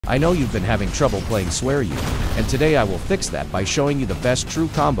I know you've been having trouble playing Suiryu, and today I will fix that by showing you the best true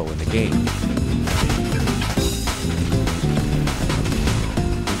combo in the game.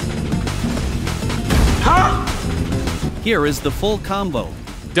 Here is the full combo.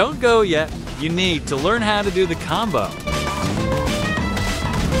 Don't go yet. You need to learn how to do the combo.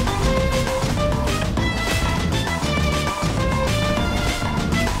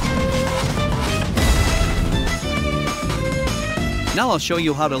 Now I'll show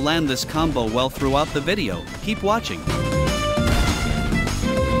you how to land this combo well throughout the video. Keep watching.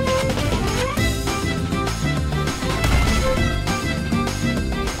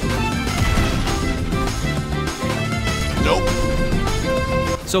 Nope.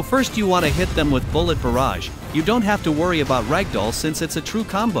 So first you want to hit them with bullet barrage. You don't have to worry about ragdoll since it's a true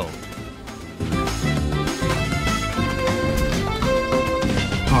combo.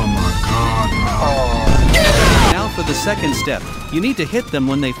 Oh my god. Now for the second step, you need to hit them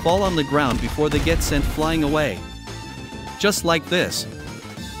when they fall on the ground before they get sent flying away. Just like this.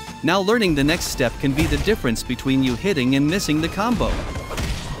 Now learning the next step can be the difference between you hitting and missing the combo.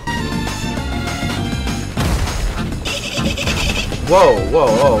 Whoa, whoa,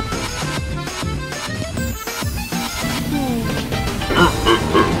 whoa.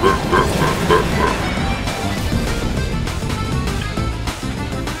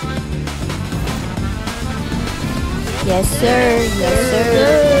 Yes, sir. Yes,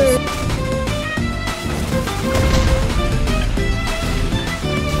 sir.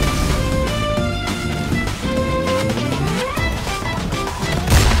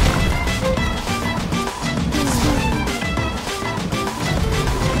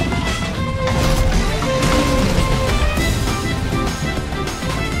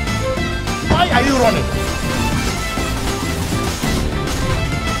 Why are you running?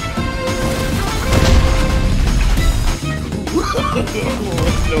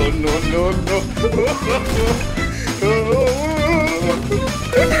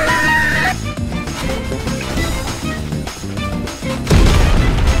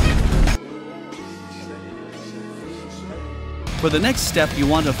 For the next step, you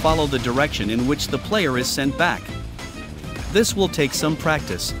want to follow the direction in which the player is sent back. This will take some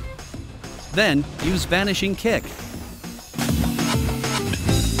practice. Then, use Vanishing Kick.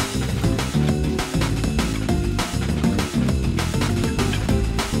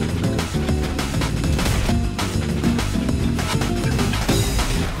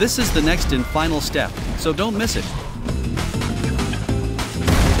 This is the next and final step, so don't miss it.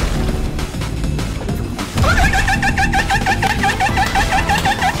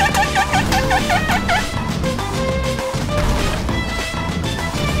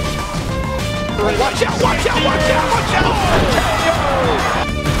 Watch out, watch out, watch out, watch out!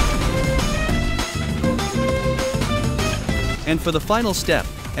 And for the final step,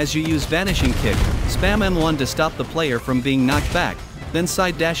 as you use Vanishing Kick, spam M1 to stop the player from being knocked back, then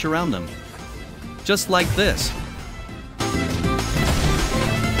side dash around them. Just like this.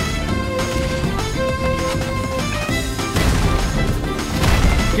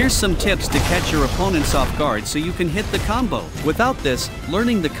 Here's some tips to catch your opponents off guard so you can hit the combo. Without this,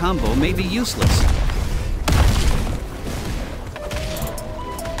 learning the combo may be useless.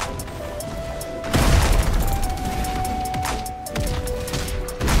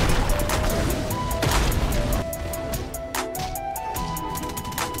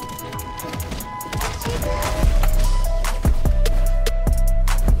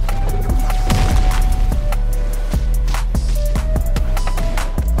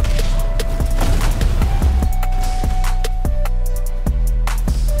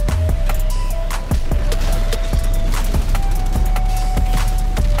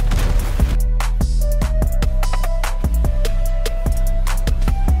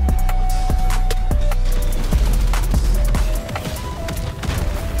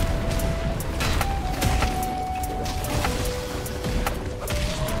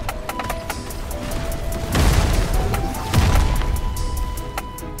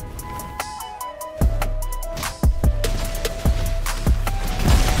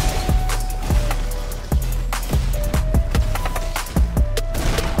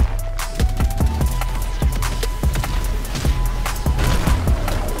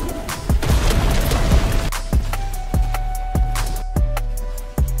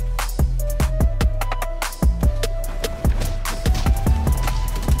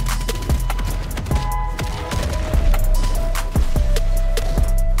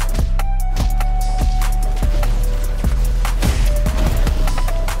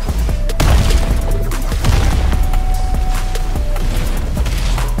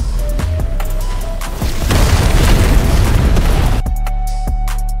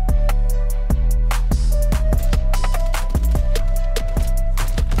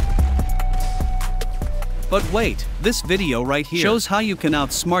 But wait, this video right here shows how you can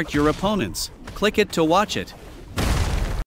outsmart your opponents. Click it to watch it.